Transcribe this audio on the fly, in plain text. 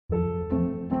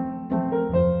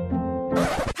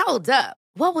Hold up.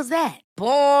 What was that?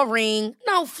 Boring.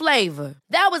 No flavor.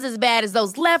 That was as bad as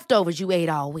those leftovers you ate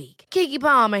all week. Keke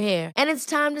Palmer here. And it's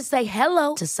time to say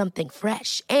hello to something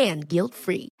fresh and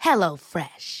guilt-free. Hello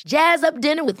Fresh. Jazz up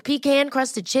dinner with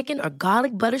pecan-crusted chicken or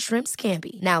garlic butter shrimp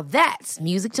scampi. Now that's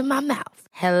music to my mouth.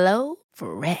 Hello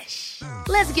Fresh.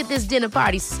 Let's get this dinner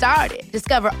party started.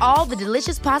 Discover all the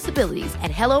delicious possibilities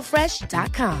at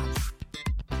hellofresh.com.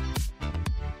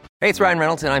 Hey, it's Ryan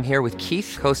Reynolds, and I'm here with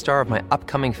Keith, co-star of my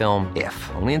upcoming film,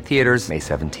 If, only in theaters May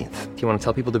 17th. Do you want to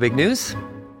tell people the big news?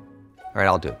 All right,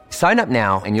 I'll do it. Sign up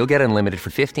now and you'll get unlimited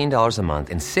for $15 a month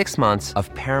and 6 months of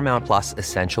Paramount Plus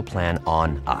Essential Plan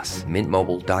on us.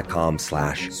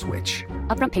 MintMobile.com/switch.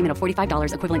 Upfront payment of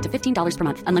 $45 equivalent to $15 per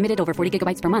month. Unlimited over 40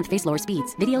 gigabytes per month. Face lower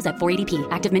speeds. Videos at 480p.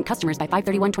 Active Mint customers by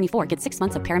 531.24 get 6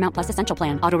 months of Paramount Plus Essential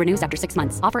Plan. Auto renews after 6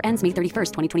 months. Offer ends May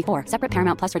 31st, 2024. Separate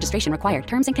Paramount Plus registration required.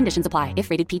 Terms and conditions apply if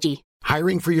rated PG.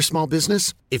 Hiring for your small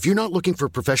business? If you're not looking for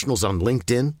professionals on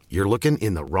LinkedIn, you're looking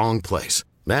in the wrong place.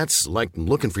 That's like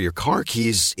looking for your car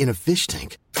keys in a fish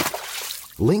tank.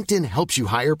 LinkedIn helps you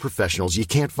hire professionals you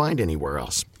can't find anywhere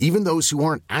else, even those who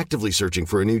aren't actively searching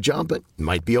for a new job but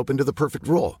might be open to the perfect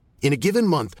role. In a given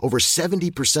month, over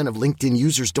 70% of LinkedIn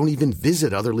users don't even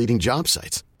visit other leading job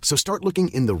sites. So start looking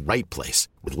in the right place.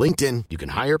 With LinkedIn, you can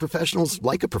hire professionals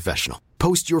like a professional.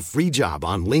 Post your free job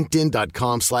on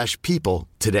linkedin.com/people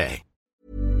today.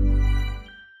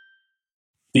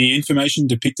 The information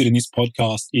depicted in this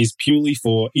podcast is purely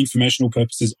for informational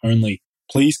purposes only.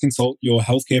 Please consult your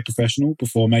healthcare professional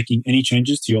before making any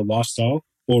changes to your lifestyle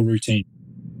or routine.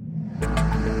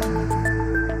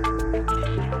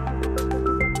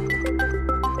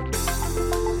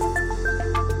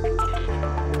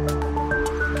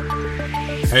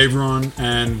 Hey everyone,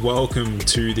 and welcome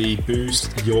to the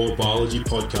Boost Your Biology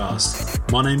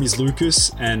podcast. My name is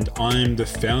Lucas, and I'm the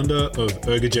founder of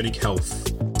Ergogenic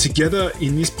Health. Together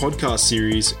in this podcast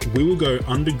series, we will go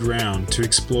underground to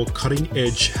explore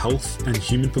cutting-edge health and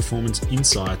human performance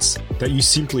insights that you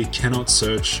simply cannot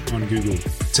search on Google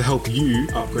to help you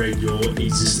upgrade your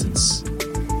existence.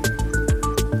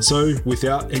 So,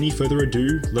 without any further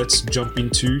ado, let's jump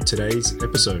into today's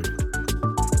episode.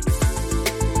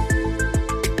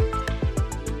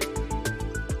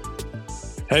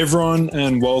 Hey everyone,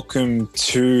 and welcome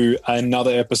to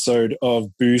another episode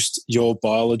of Boost Your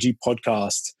Biology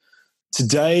podcast.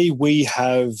 Today we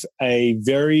have a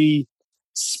very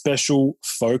special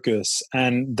focus,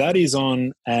 and that is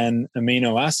on an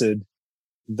amino acid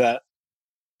that,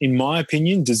 in my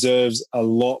opinion, deserves a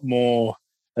lot more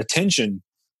attention.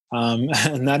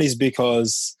 And that is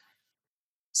because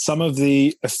some of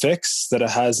the effects that it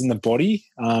has in the body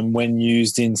when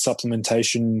used in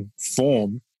supplementation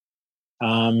form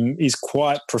is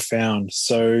quite profound.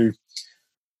 So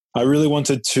I really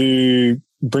wanted to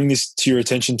bring this to your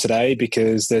attention today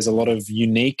because there's a lot of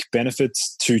unique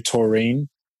benefits to taurine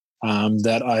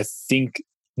that I think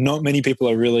not many people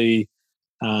are really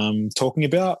talking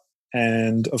about.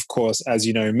 And of course, as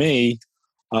you know me,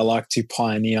 I like to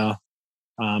pioneer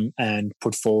and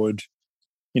put forward,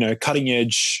 cutting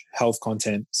edge health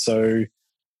content. So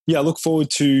yeah, I look forward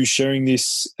to sharing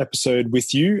this episode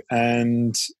with you,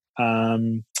 and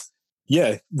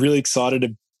really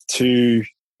excited to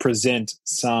present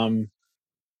some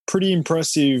pretty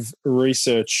impressive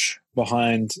research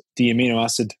behind the amino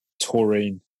acid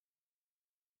taurine.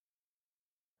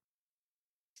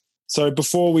 So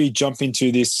before we jump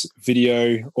into this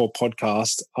video or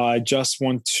podcast, I just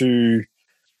want to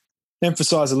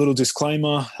emphasize a little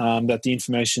disclaimer that the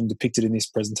information depicted in this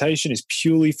presentation is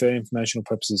purely for informational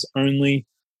purposes only.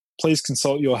 Please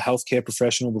consult your healthcare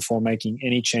professional before making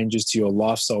any changes to your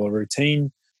lifestyle or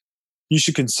routine. You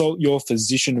should consult your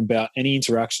physician about any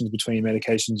interactions between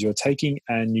medications you're taking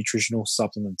and nutritional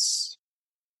supplements.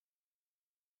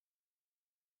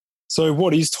 So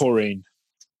what is taurine?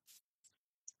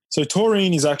 So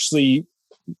taurine is actually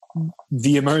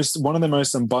one of the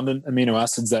most abundant amino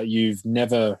acids that you've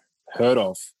never heard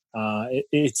of.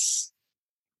 It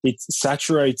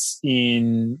saturates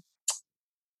in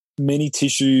many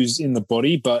tissues in the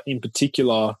body, but in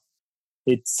particular,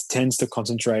 it tends to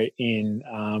concentrate in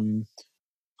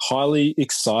highly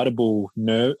excitable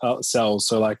nerve cells,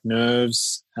 so like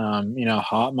nerves, in our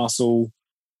heart muscle.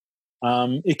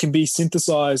 It can be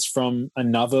synthesized from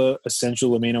another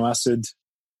essential amino acid,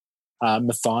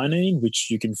 methionine,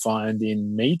 which you can find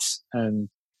in meat and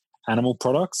animal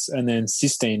products, and then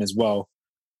cysteine as well.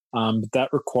 But that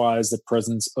requires the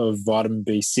presence of vitamin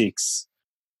B6.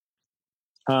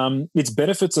 Its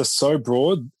benefits are so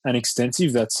broad and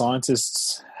extensive that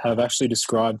scientists have actually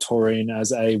described taurine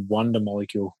as a wonder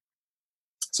molecule.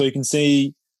 So you can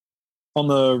see on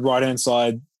the right-hand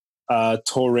side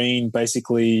taurine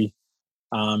basically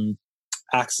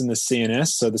acts in the CNS,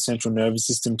 so the central nervous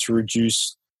system, to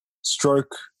reduce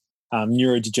stroke,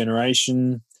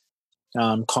 neurodegeneration,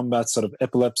 combat sort of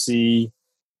epilepsy,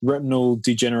 retinal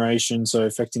degeneration, so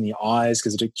affecting the eyes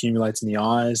because it accumulates in the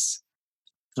eyes.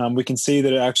 We can see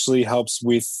that it actually helps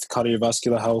with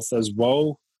cardiovascular health as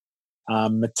well,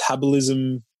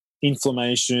 metabolism,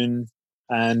 inflammation,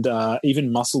 and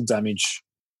even muscle damage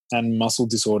and muscle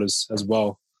disorders as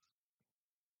well.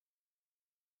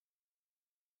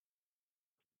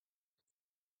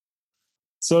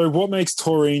 So what makes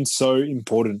taurine so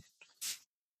important?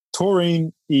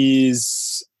 Taurine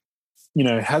is,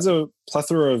 has a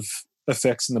plethora of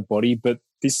effects in the body, but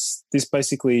this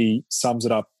basically sums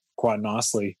it up quite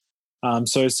nicely.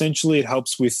 So essentially it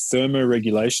helps with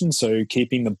thermoregulation, so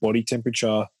keeping the body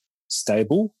temperature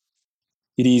stable.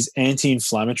 It is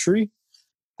anti-inflammatory,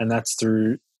 and that's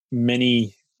through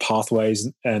many pathways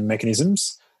and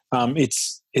mechanisms.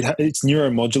 It's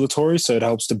neuromodulatory, so it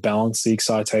helps to balance the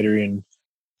excitatory and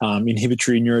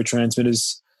inhibitory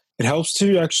neurotransmitters. It helps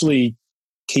to actually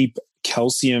keep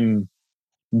calcium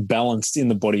balanced in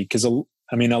the body because, a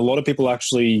lot of people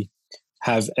actually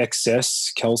have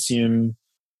excess calcium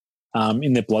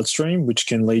in their bloodstream, which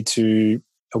can lead to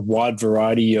a wide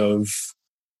variety of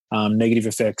negative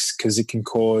effects because it can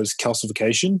cause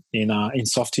calcification in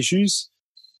soft tissues.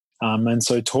 And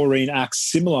so taurine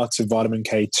acts similar to vitamin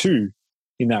K2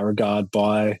 in that regard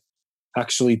by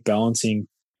actually balancing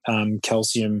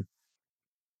calcium.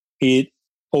 It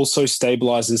also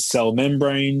stabilizes cell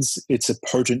membranes. It's a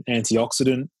potent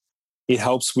antioxidant. It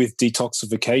helps with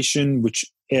detoxification, which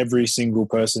every single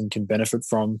person can benefit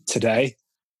from today.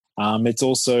 It's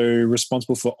also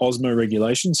responsible for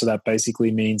osmoregulation. So that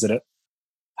basically means that it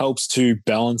helps to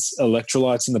balance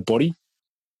electrolytes in the body.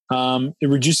 It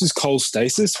reduces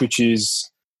cholestasis, which is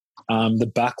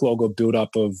the backlog or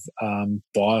buildup of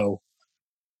bile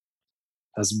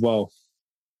as well.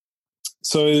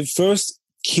 So first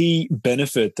key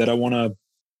benefit that I want to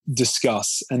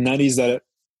discuss, and that is that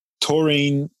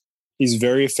taurine is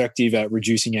very effective at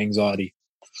reducing anxiety.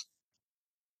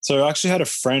 So I actually had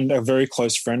a very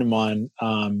close friend of mine,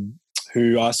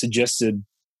 who I suggested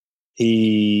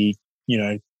he,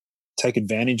 take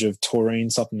advantage of taurine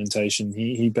supplementation.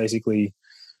 He basically,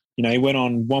 he went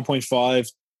on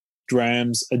 1.5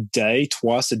 grams a day,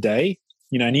 twice a day,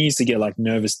 and he used to get like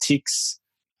nervous tics.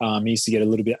 He used to get a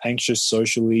little bit anxious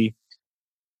socially.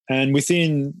 And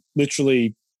within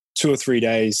literally 2 or 3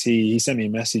 days, he sent me a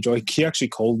message, or he actually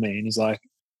called me, and he's like,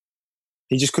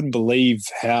 he just couldn't believe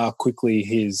how quickly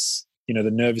his,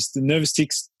 the nervous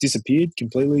tics disappeared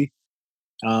completely.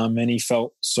 And he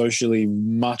felt socially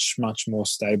much, much more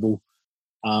stable.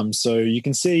 So you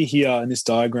can see here in this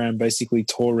diagram, basically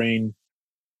taurine,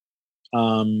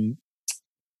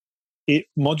 it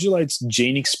modulates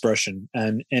gene expression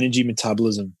and energy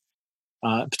metabolism,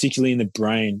 particularly in the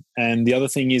brain. And the other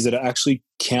thing is that it actually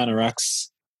counteracts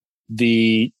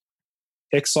the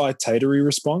excitatory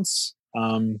response.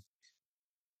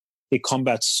 It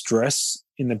combats stress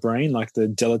in the brain, like the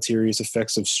deleterious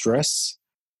effects of stress.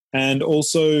 And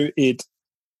also it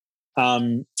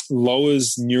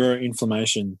lowers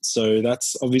neuroinflammation. So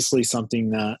that's obviously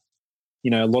something that,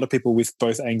 a lot of people with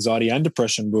both anxiety and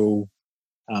depression will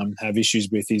have issues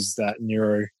with, is that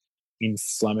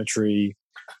neuroinflammatory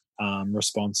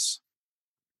response.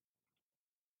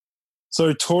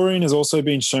 So taurine has also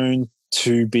been shown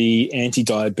to be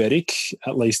anti-diabetic,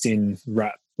 at least in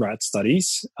rat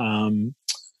studies.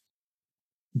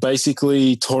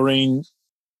 Basically, taurine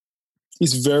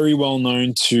is very well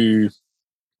known to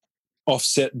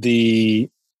offset the,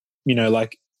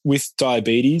 like with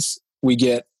diabetes, we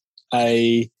get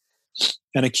an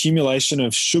accumulation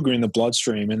of sugar in the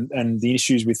bloodstream. And the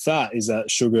issues with that is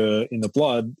that sugar in the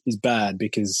blood is bad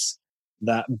because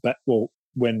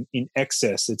when in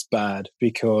excess, it's bad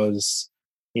because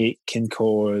it can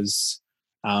cause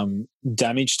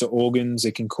damage to organs.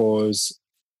 It can cause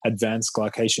advanced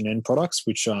glycation end products,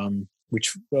 which are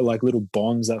like little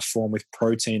bonds that form with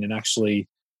protein and actually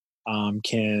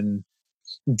can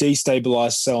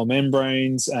destabilize cell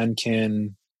membranes and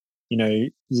can,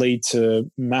 lead to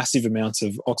massive amounts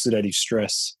of oxidative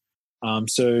stress.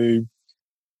 So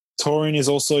taurine has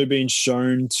also been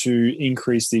shown to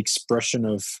increase the expression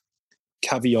of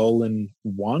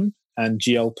caveolin-1 and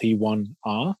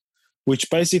GLP-1R, which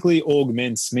basically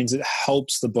means it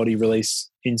helps the body release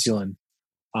insulin.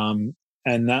 And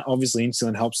that obviously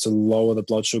insulin helps to lower the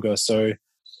blood sugar. So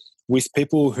with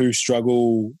people that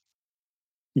struggle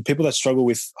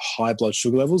with high blood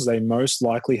sugar levels, they most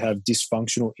likely have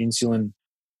dysfunctional insulin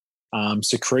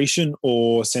secretion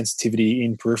or sensitivity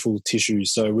in peripheral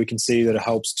tissues. So we can see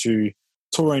that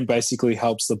taurine basically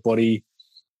helps the body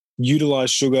utilize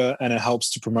sugar, and it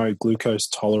helps to promote glucose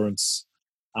tolerance.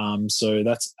 So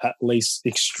that's at least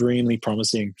extremely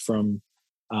promising from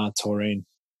taurine.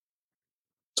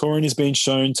 Taurine has been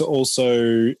shown to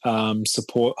also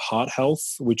support heart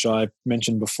health, which I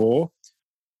mentioned before.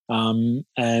 And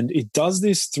it does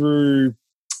this through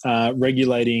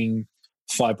regulating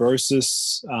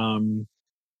fibrosis.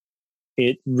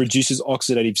 It reduces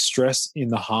oxidative stress in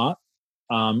the heart.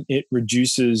 It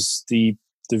reduces the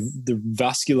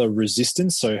vascular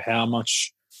resistance, so how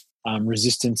much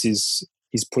resistance is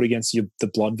put against the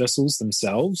blood vessels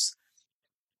themselves.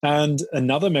 And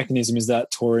another mechanism is that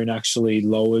taurine actually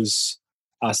blocks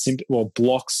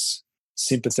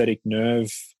sympathetic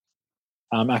nerve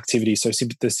activity. So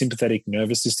the sympathetic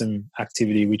nervous system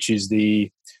activity, which is you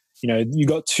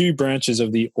got two branches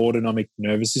of the autonomic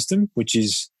nervous system, which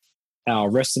is our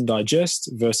rest and digest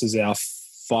versus our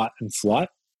fight and flight.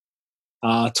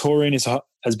 Taurine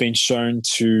has been shown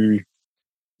to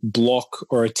block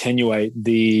or attenuate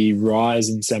the rise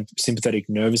in sympathetic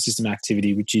nervous system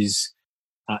activity, which is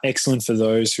excellent for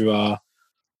those who are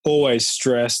always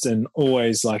stressed and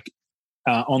always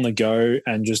on the go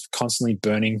and just constantly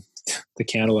burning the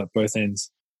candle at both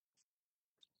ends.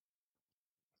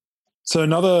 So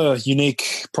another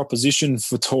unique proposition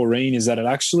for taurine is that it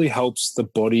actually helps the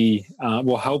body,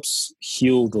 helps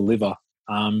heal the liver.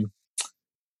 And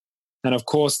of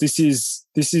course, this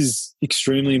is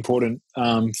extremely important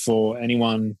for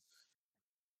anyone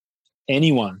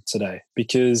today,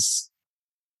 because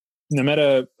no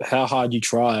matter how hard you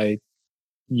try,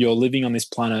 you're living on this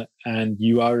planet and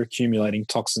you are accumulating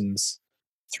toxins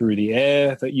through the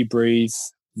air that you breathe,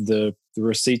 the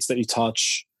receipts that you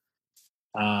touch,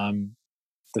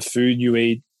 the food you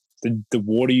eat, the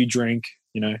water you drink,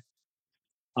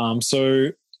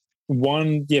 So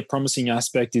one promising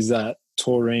aspect is that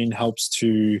taurine helps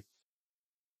to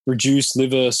reduce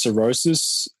liver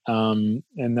cirrhosis, and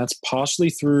that's partially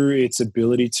through its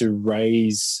ability to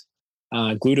raise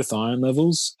glutathione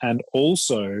levels, and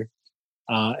also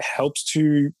helps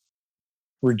to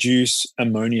reduce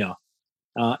ammonia.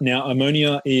 Now,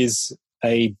 ammonia is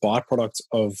a byproduct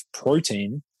of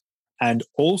protein and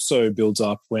also builds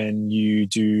up when you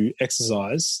do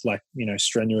exercise, like,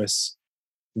 strenuous,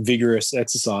 vigorous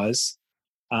exercise.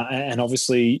 And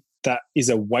obviously that is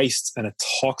a waste and a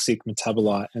toxic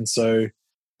metabolite. And so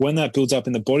when that builds up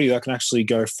in the body, that can actually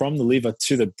go from the liver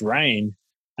to the brain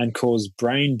and cause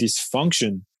brain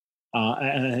dysfunction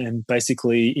and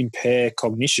basically impair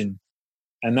cognition.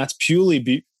 And that's purely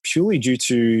due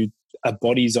to a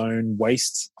body's own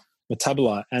waste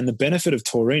metabolite. And the benefit of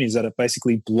taurine is that it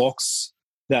basically blocks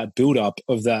that buildup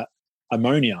of that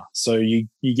ammonia. So you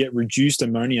get reduced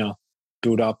ammonia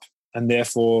buildup, and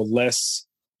therefore less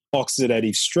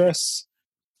oxidative stress,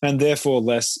 and therefore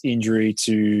less injury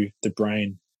to the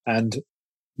brain. And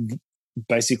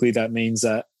basically that means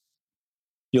that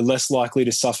you're less likely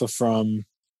to suffer from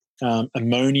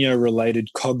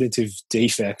ammonia-related cognitive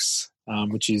defects,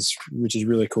 which is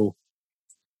really cool.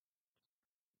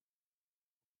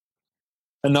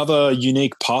 Another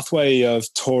unique pathway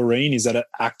of taurine is that it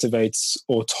activates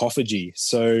autophagy.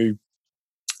 So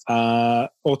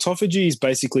autophagy is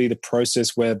basically the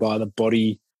process whereby the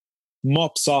body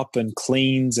mops up and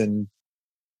cleans and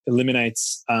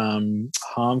eliminates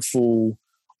harmful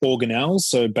organelles,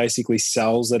 so basically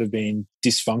cells that have been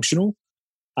dysfunctional.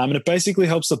 And it basically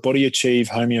helps the body achieve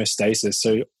homeostasis.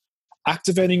 So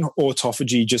activating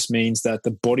autophagy just means that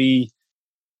the body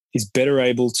is better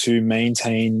able to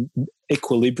maintain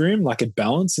equilibrium, like a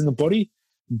balance in the body,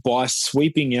 by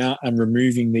sweeping out and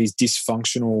removing these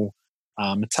dysfunctional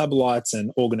metabolites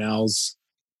and organelles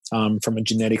from a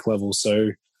genetic level.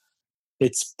 So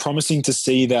it's promising to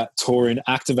see that taurine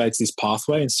activates this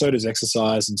pathway, and so does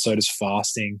exercise, and so does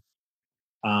fasting,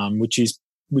 which is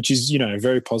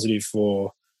very positive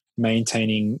for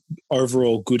maintaining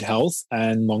overall good health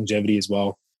and longevity as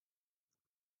well.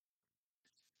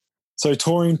 So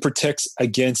taurine protects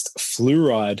against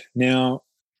fluoride. Now,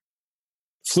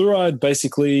 fluoride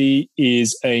basically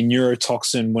is a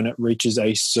neurotoxin when it reaches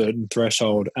a certain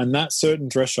threshold, and that certain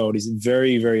threshold is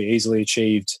very, very easily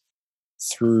achieved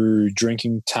through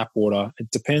drinking tap water. It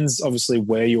depends, obviously,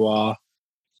 where you are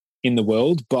in the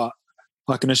world, but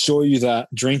I can assure you that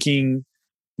drinking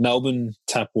Melbourne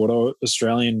tap water,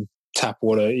 Australian tap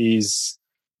water, is,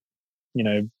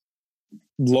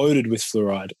 loaded with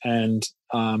fluoride. And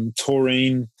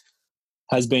taurine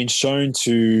has been shown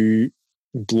to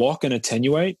block and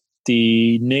attenuate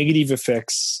the negative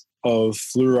effects of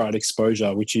fluoride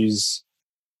exposure, which is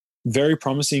very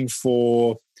promising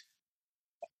for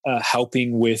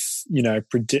helping with,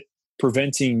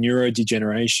 preventing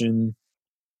neurodegeneration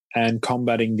and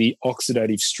combating the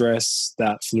oxidative stress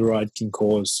that fluoride can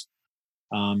cause.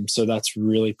 So that's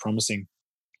really promising.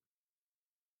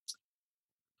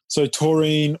 So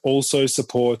taurine also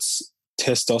supports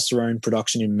testosterone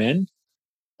production in men.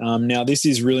 Now, this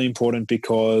is really important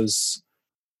because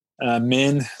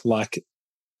men,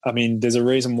 there's a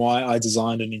reason why I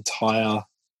designed an entire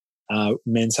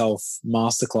men's health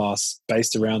masterclass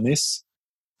based around this.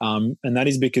 And that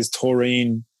is because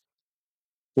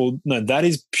that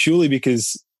is purely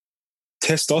because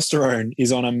testosterone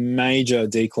is on a major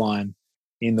decline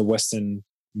in the Western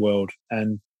world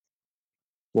and,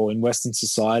 in Western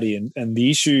society. And the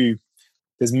issue,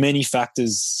 there's many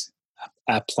factors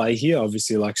at play here,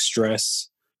 obviously, like stress,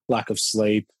 lack of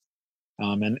sleep,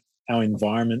 and our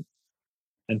environment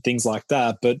and things like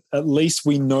that. But at least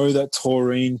we know that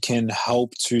taurine can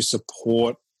help to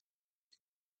support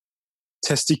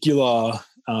testicular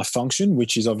function,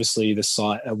 which is obviously the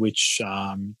site at which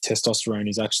testosterone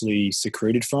is actually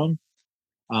secreted from.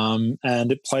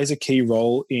 And it plays a key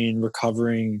role in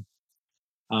recovering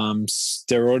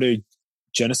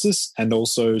steroidogenesis and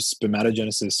also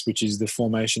spermatogenesis, which is the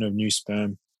formation of new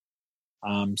sperm.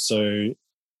 So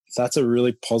that's a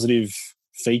really positive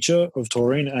feature of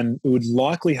taurine, and it would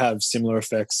likely have similar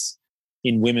effects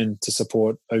in women to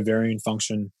support ovarian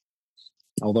function,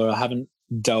 although I haven't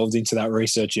delved into that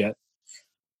research yet.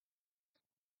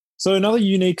 So another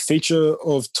unique feature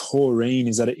of taurine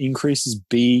is that it increases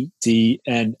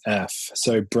BDNF,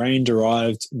 so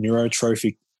brain-derived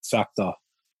neurotrophic factor.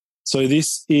 So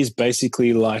this is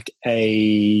basically it's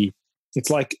a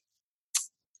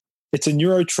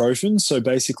neurotrophin. So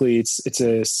basically it's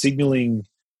a signaling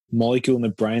molecule in the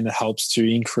brain that helps to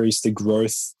increase the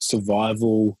growth,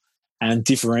 survival, and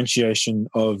differentiation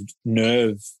of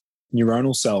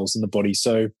neuronal cells in the body.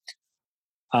 So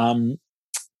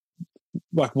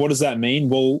what does that mean?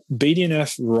 Well,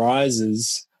 BDNF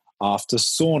rises after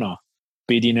sauna.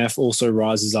 BDNF also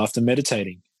rises after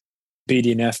meditating.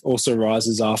 BDNF also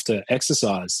rises after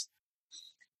exercise.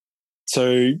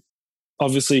 So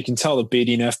obviously you can tell that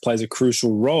BDNF plays a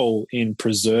crucial role in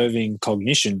preserving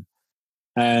cognition,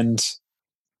 and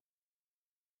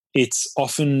it's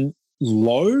often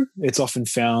low. It's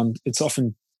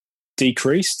often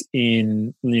decreased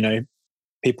in,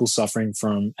 people suffering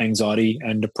from anxiety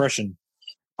and depression.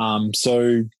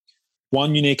 So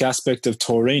one unique aspect of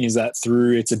taurine is that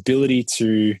through its ability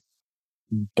to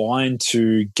bind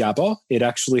to GABA, it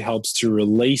actually helps to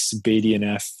release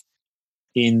BDNF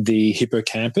in the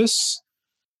hippocampus,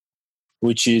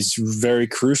 which is very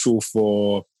crucial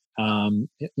for,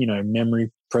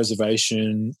 memory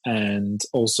preservation and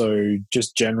also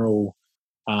just general,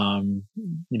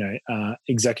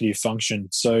 executive function.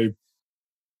 So,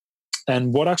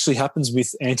 and what actually happens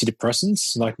with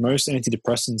antidepressants, like most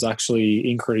antidepressants actually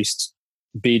increased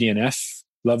BDNF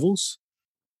levels.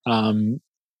 And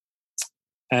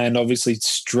obviously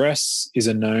stress is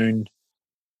a known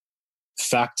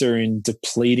factor in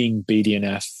depleting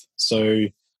BDNF. So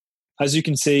as you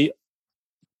can see,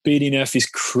 BDNF is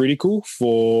critical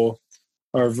for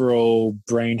overall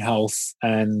brain health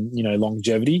and,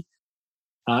 longevity.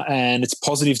 And it's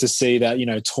positive to see that,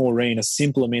 taurine, a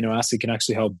simple amino acid, can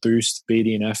actually help boost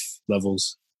BDNF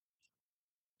levels.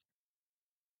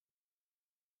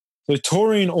 So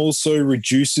taurine also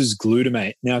reduces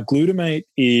glutamate. Now, glutamate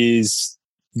is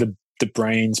the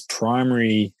brain's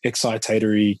primary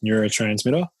excitatory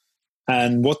neurotransmitter.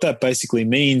 And what that basically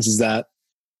means is that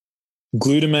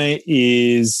glutamate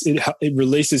it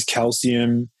releases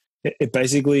calcium. It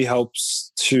basically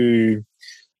helps to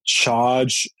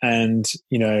charge and,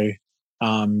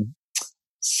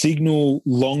 signal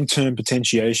long-term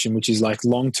potentiation, which is like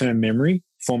long-term memory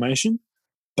formation.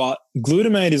 But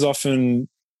glutamate is often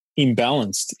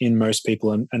imbalanced in most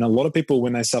people. And a lot of people,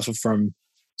 when they suffer from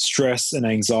stress and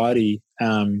anxiety,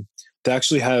 they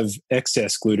actually have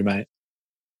excess glutamate.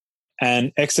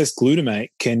 And excess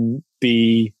glutamate can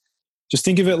be, just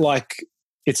think of it like,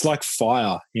 it's like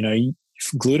fire.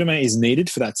 Glutamate is needed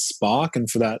for that spark and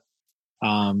for that,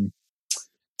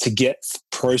 to get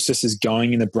processes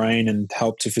going in the brain and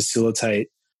help to facilitate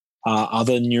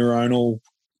other neuronal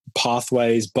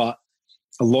pathways. But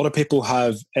a lot of people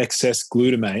have excess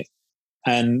glutamate,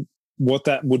 and what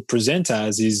that would present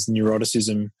as is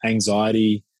neuroticism,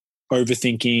 anxiety,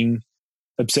 overthinking,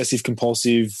 obsessive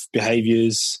compulsive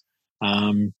behaviors,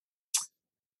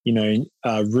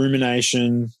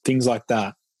 rumination, things like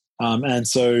that. And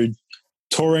so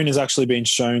taurine has actually been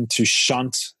shown to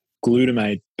shunt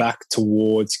glutamate back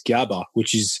towards GABA,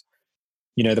 which is,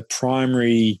 the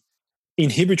primary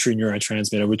inhibitory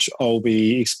neurotransmitter, which I'll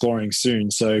be exploring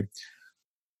soon. So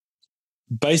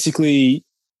basically,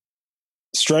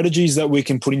 strategies that we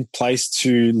can put in place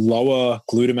to lower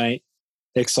glutamate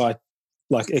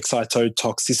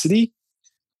excitotoxicity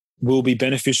will be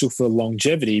beneficial for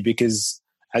longevity, because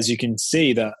as you can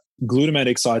see, that glutamate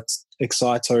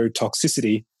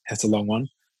excitotoxicity, that's a long one,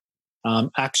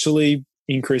 actually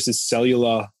increases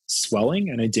cellular swelling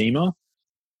and edema,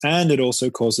 and it also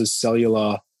causes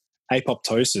cellular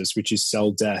apoptosis, which is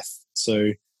cell death.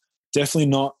 So definitely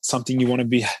not something you want to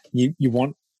be, you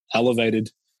want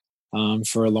elevated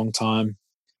for a long time.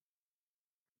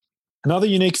 Another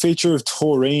unique feature of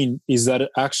taurine is that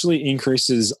it actually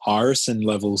increases irisin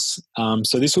levels.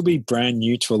 So this will be brand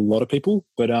new to a lot of people,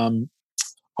 but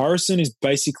irisin is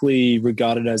basically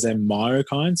regarded as a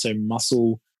myokine, so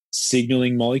muscle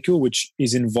signaling molecule, which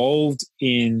is involved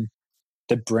in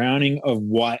the browning of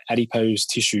white adipose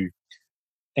tissue,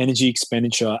 energy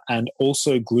expenditure, and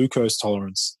also glucose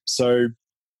tolerance. So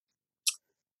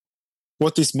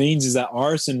what this means is that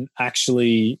irisin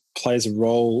actually plays a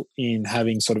role in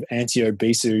having sort of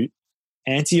anti-obesity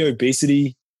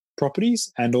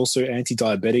properties and also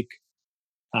anti-diabetic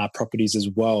properties as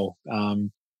well.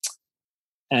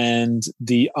 And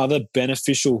the other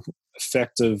beneficial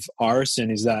effect of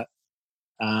irisin is that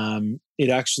it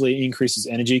actually increases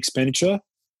energy expenditure,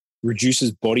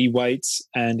 reduces body weight,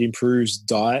 and improves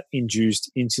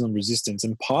diet-induced insulin resistance.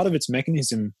 And part of its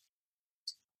mechanism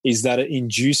is that it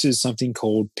induces something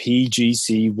called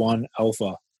PGC1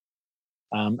 alpha.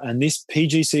 And this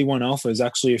PGC1 alpha is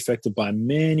actually affected by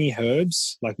many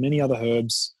herbs, like many other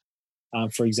herbs.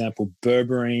 For example,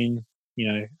 berberine,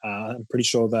 I'm pretty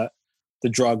sure that the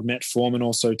drug metformin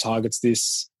also targets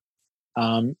this.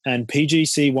 And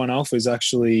PGC1 alpha is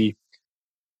actually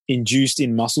induced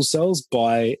in muscle cells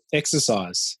by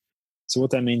exercise. So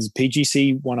what that means is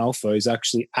PGC1 alpha is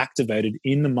actually activated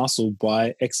in the muscle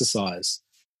by exercise.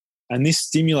 And this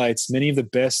stimulates many of the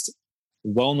best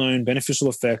well-known beneficial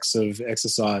effects of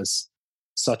exercise,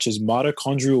 such as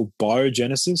mitochondrial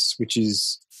biogenesis, which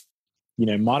is,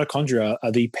 mitochondria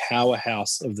are the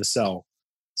powerhouse of the cell.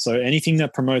 So anything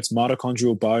that promotes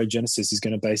mitochondrial biogenesis is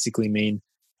going to basically mean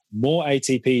more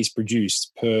ATP is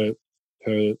produced per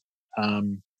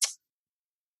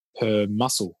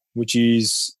muscle, which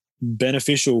is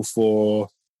beneficial for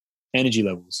energy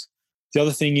levels. The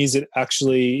other thing is it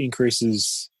actually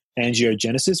increases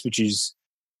angiogenesis, which is,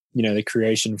 the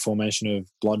creation and formation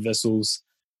of blood vessels.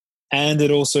 And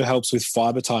it also helps with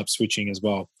fiber type switching as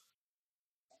well.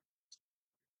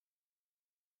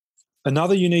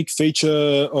 Another unique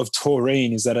feature of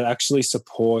taurine is that it actually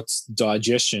supports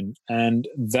digestion. And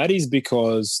that is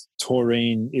because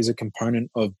taurine is a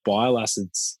component of bile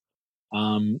acids.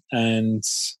 And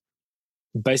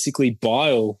basically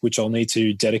bile, which I'll need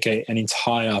to dedicate an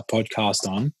entire podcast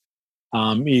on,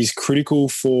 is critical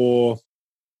for,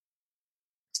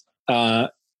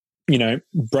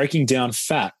 breaking down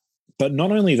fat. But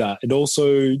not only that, it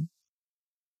also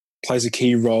plays a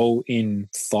key role in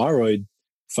thyroid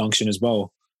function as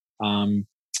well, and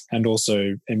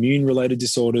also immune-related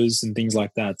disorders and things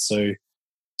like that. So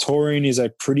taurine is a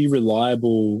pretty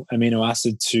reliable amino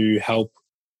acid to help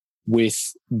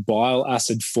with bile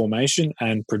acid formation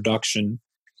and production,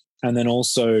 and then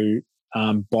also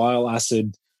bile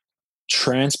acid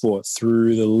transport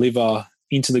through the liver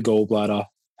into the gallbladder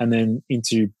and then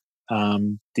into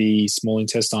the small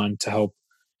intestine to help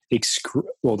the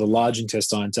large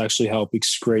intestine to actually help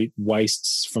excrete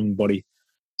wastes from the body.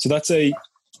 So that's a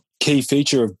key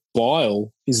feature of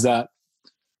bile, is that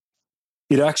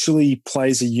it actually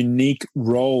plays a unique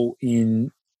role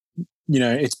in,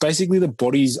 it's basically the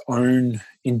body's own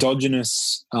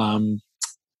endogenous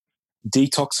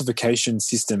detoxification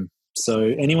system.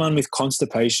 So anyone with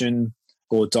constipation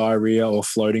or diarrhea or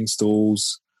floating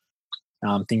stools,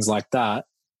 things like that,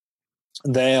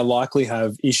 they are likely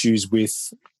have issues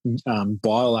with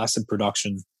bile acid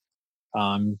production,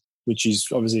 which is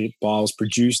obviously bile is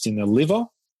produced in the liver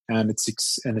and it's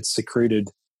secreted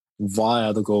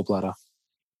via the gallbladder.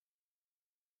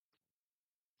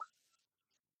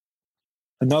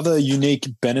 Another unique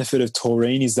benefit of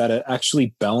taurine is that it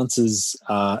actually balances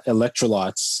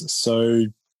electrolytes. So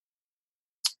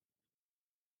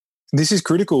this is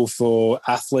critical for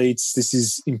athletes. This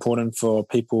is important for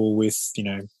people with,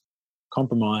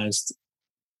 compromised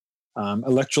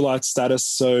electrolyte status.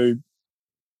 So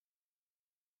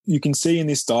you can see in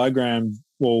this diagram,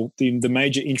 the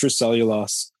major intracellular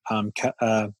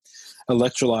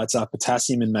electrolytes are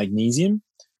potassium and magnesium,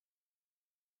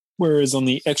 whereas on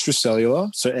the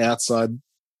extracellular, so outside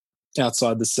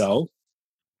the cell,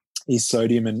 is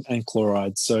sodium and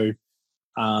chloride. So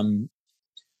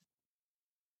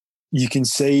you can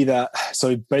see that.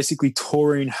 So basically,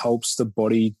 taurine helps the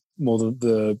body, more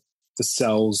the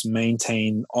cells,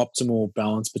 maintain optimal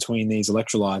balance between these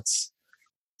electrolytes.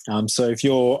 So if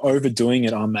you're overdoing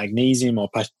it on magnesium or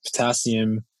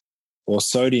potassium or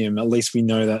sodium, at least we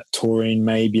know that taurine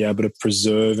may be able to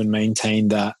preserve and maintain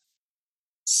that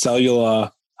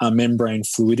cellular membrane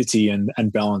fluidity and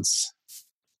balance.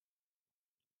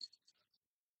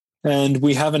 And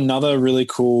we have another really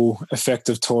cool effect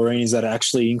of taurine is that it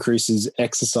actually increases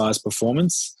exercise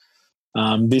performance.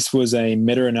 This was a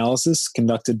meta-analysis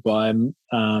conducted by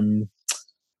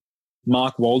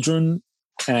Mark Waldron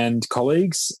and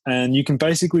colleagues, and you can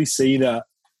basically see that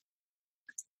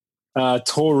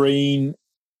taurine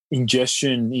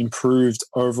ingestion improved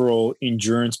overall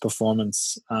endurance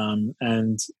performance,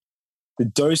 and the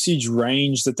dosage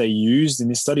range that they used in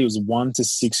this study was 1 to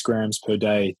 6 grams per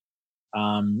day,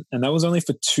 and that was only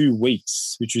for 2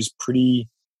 weeks, which was pretty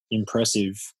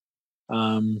impressive.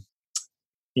 That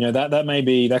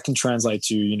can translate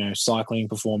to cycling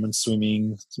performance,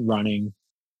 swimming, running,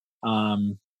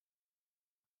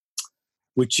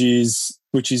 which is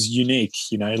unique.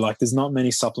 Like there's not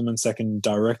many supplements that can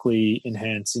directly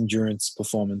enhance endurance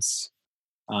performance.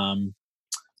 Well,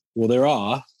 there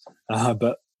are,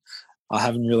 but I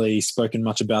haven't really spoken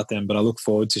much about them, but I look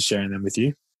forward to sharing them with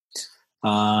you.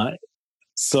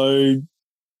 So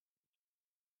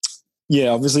yeah,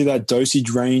 obviously that dosage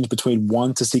range between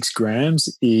 1 to 6 grams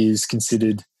is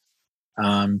considered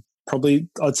probably,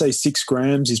 I'd say 6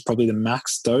 grams is probably the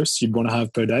max dose you'd want to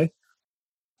have per day.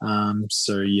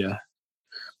 So yeah.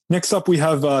 Next up, we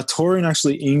have taurine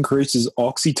actually increases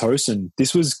oxytocin.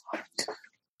 This was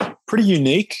pretty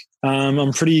unique.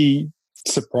 I'm pretty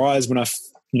surprised when I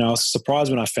was surprised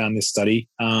when I found this study.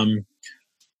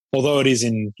 Although it is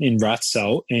in rats,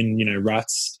 we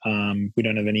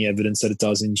don't have any evidence that it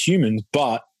does in humans.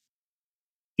 But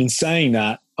in saying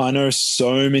that, I know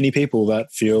so many people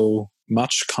that feel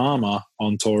much calmer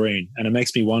on taurine, and it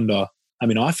makes me wonder. I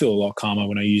mean, I feel a lot calmer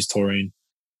when I use taurine.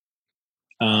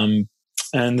 And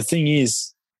the thing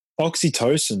is,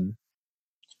 oxytocin,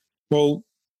 well,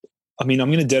 I mean, I'm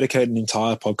going to dedicate an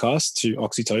entire podcast to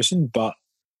oxytocin, but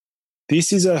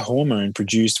this is a hormone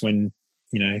produced when,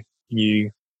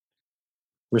 you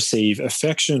receive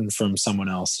affection from someone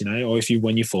else, or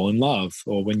when you fall in love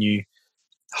or when you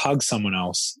hug someone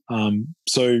else.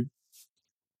 So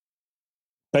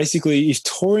basically, if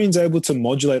taurine's able to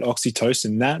modulate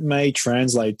oxytocin, that may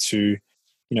translate to,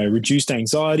 reduced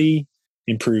anxiety,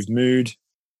 improved mood,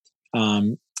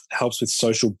 helps with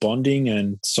social bonding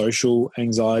and social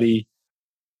anxiety,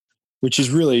 which is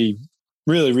really,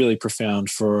 really, really profound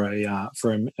for an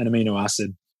amino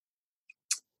acid.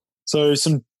 So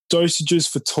some dosages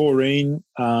for taurine,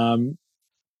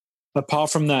 apart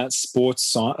from that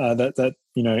sports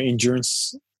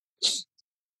endurance,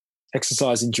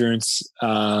 exercise endurance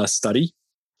study, you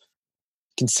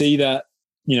can see that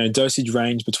dosage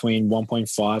range between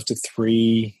 1.5 to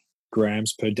 3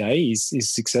 grams per day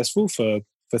is successful for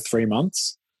 3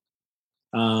 months.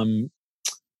 But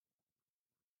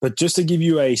just to give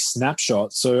you a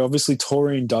snapshot, so obviously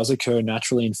taurine does occur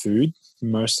naturally in food,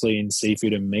 mostly in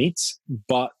seafood and meats,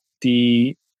 but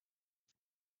the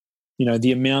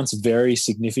amounts vary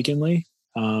significantly.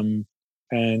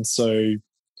 And so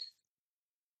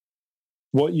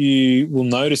what you will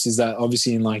notice is that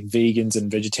obviously in like vegans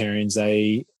and vegetarians,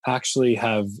 they actually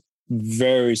have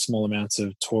very small amounts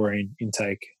of taurine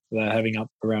intake. They're having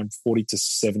up around 40 to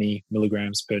 70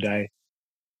 milligrams per day.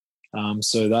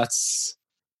 So that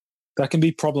can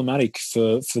be problematic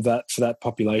for that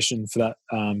population, for that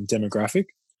demographic.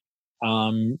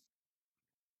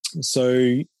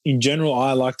 So in general,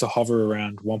 I like to hover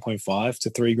around 1.5 to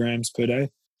 3 grams per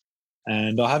day.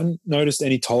 And I haven't noticed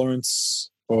any tolerance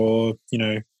or,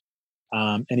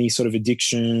 any sort of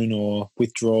addiction or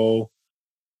withdrawal.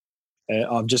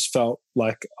 I've just felt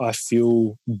like I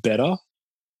feel better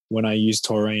when I use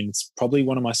taurine. It's probably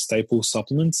one of my staple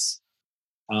supplements.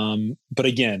 But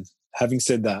again, having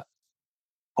said that,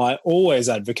 I always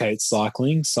advocate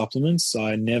cycling supplements.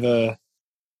 I never,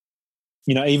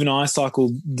 even I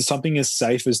cycle something as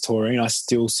safe as taurine. I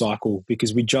still cycle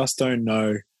because we just don't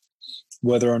know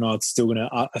whether or not it's still going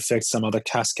to affect some other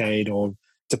cascade or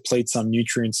deplete some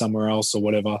nutrient somewhere else or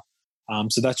whatever.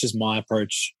 So that's just my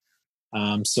approach.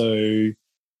 So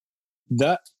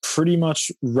that pretty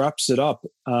much wraps it up.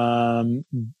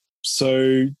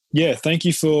 So yeah, thank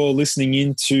you for listening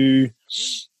into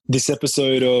this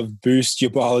episode of Boost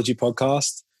Your Biology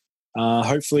podcast.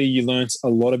 Hopefully you learnt a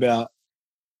lot about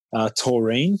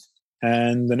taurine,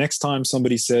 and the next time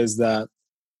somebody says that,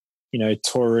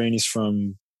 taurine is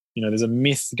from, there's a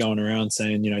myth going around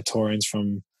saying, taurine's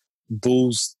from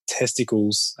bull's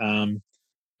testicles,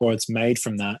 or it's made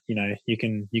from that, you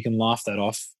can laugh that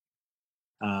off.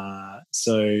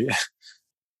 So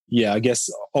yeah, I guess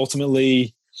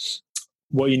ultimately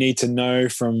what you need to know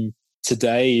from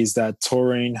today is that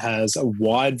taurine has a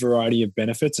wide variety of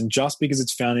benefits, and just because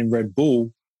it's found in Red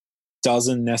Bull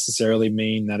doesn't necessarily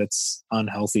mean that it's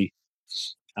unhealthy.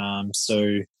 So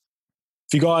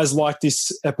if you guys like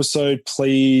this episode,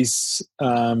 please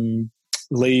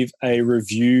leave a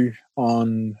review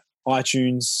on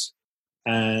iTunes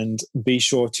and be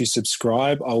sure to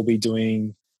subscribe. I'll be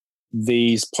doing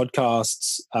these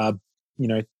podcasts,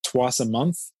 twice a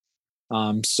month.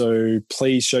 So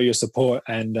please show your support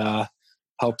and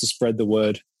help to spread the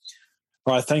word.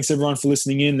 All right. Thanks everyone for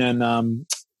listening in, and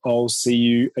I'll see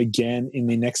you again in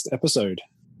the next episode.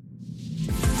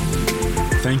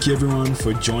 Thank you everyone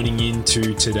for joining in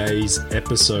to today's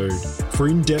episode. For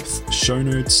in-depth show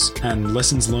notes and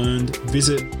lessons learned,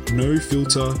 visit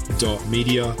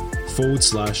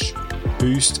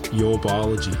nofilter.media/boost your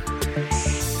biology.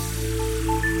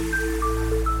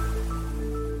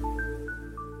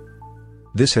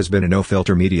 This has been a No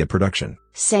Filter Media production.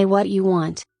 Say what you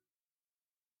want.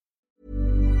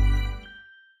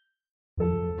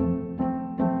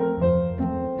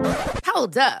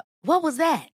 Hold up. What was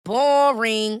that?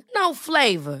 Boring. No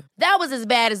flavor. That was as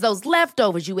bad as those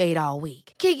leftovers you ate all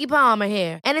week. Keke Palmer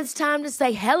here, and it's time to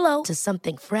say hello to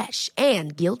something fresh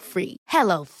and guilt-free.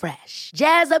 Hello Fresh.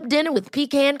 Jazz up dinner with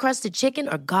pecan-crusted chicken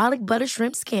or garlic butter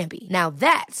shrimp scampi. Now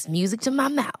that's music to my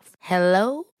mouth.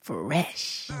 Hello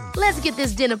Fresh. Let's get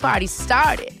this dinner party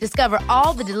started. Discover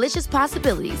all the delicious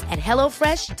possibilities at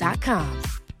HelloFresh.com.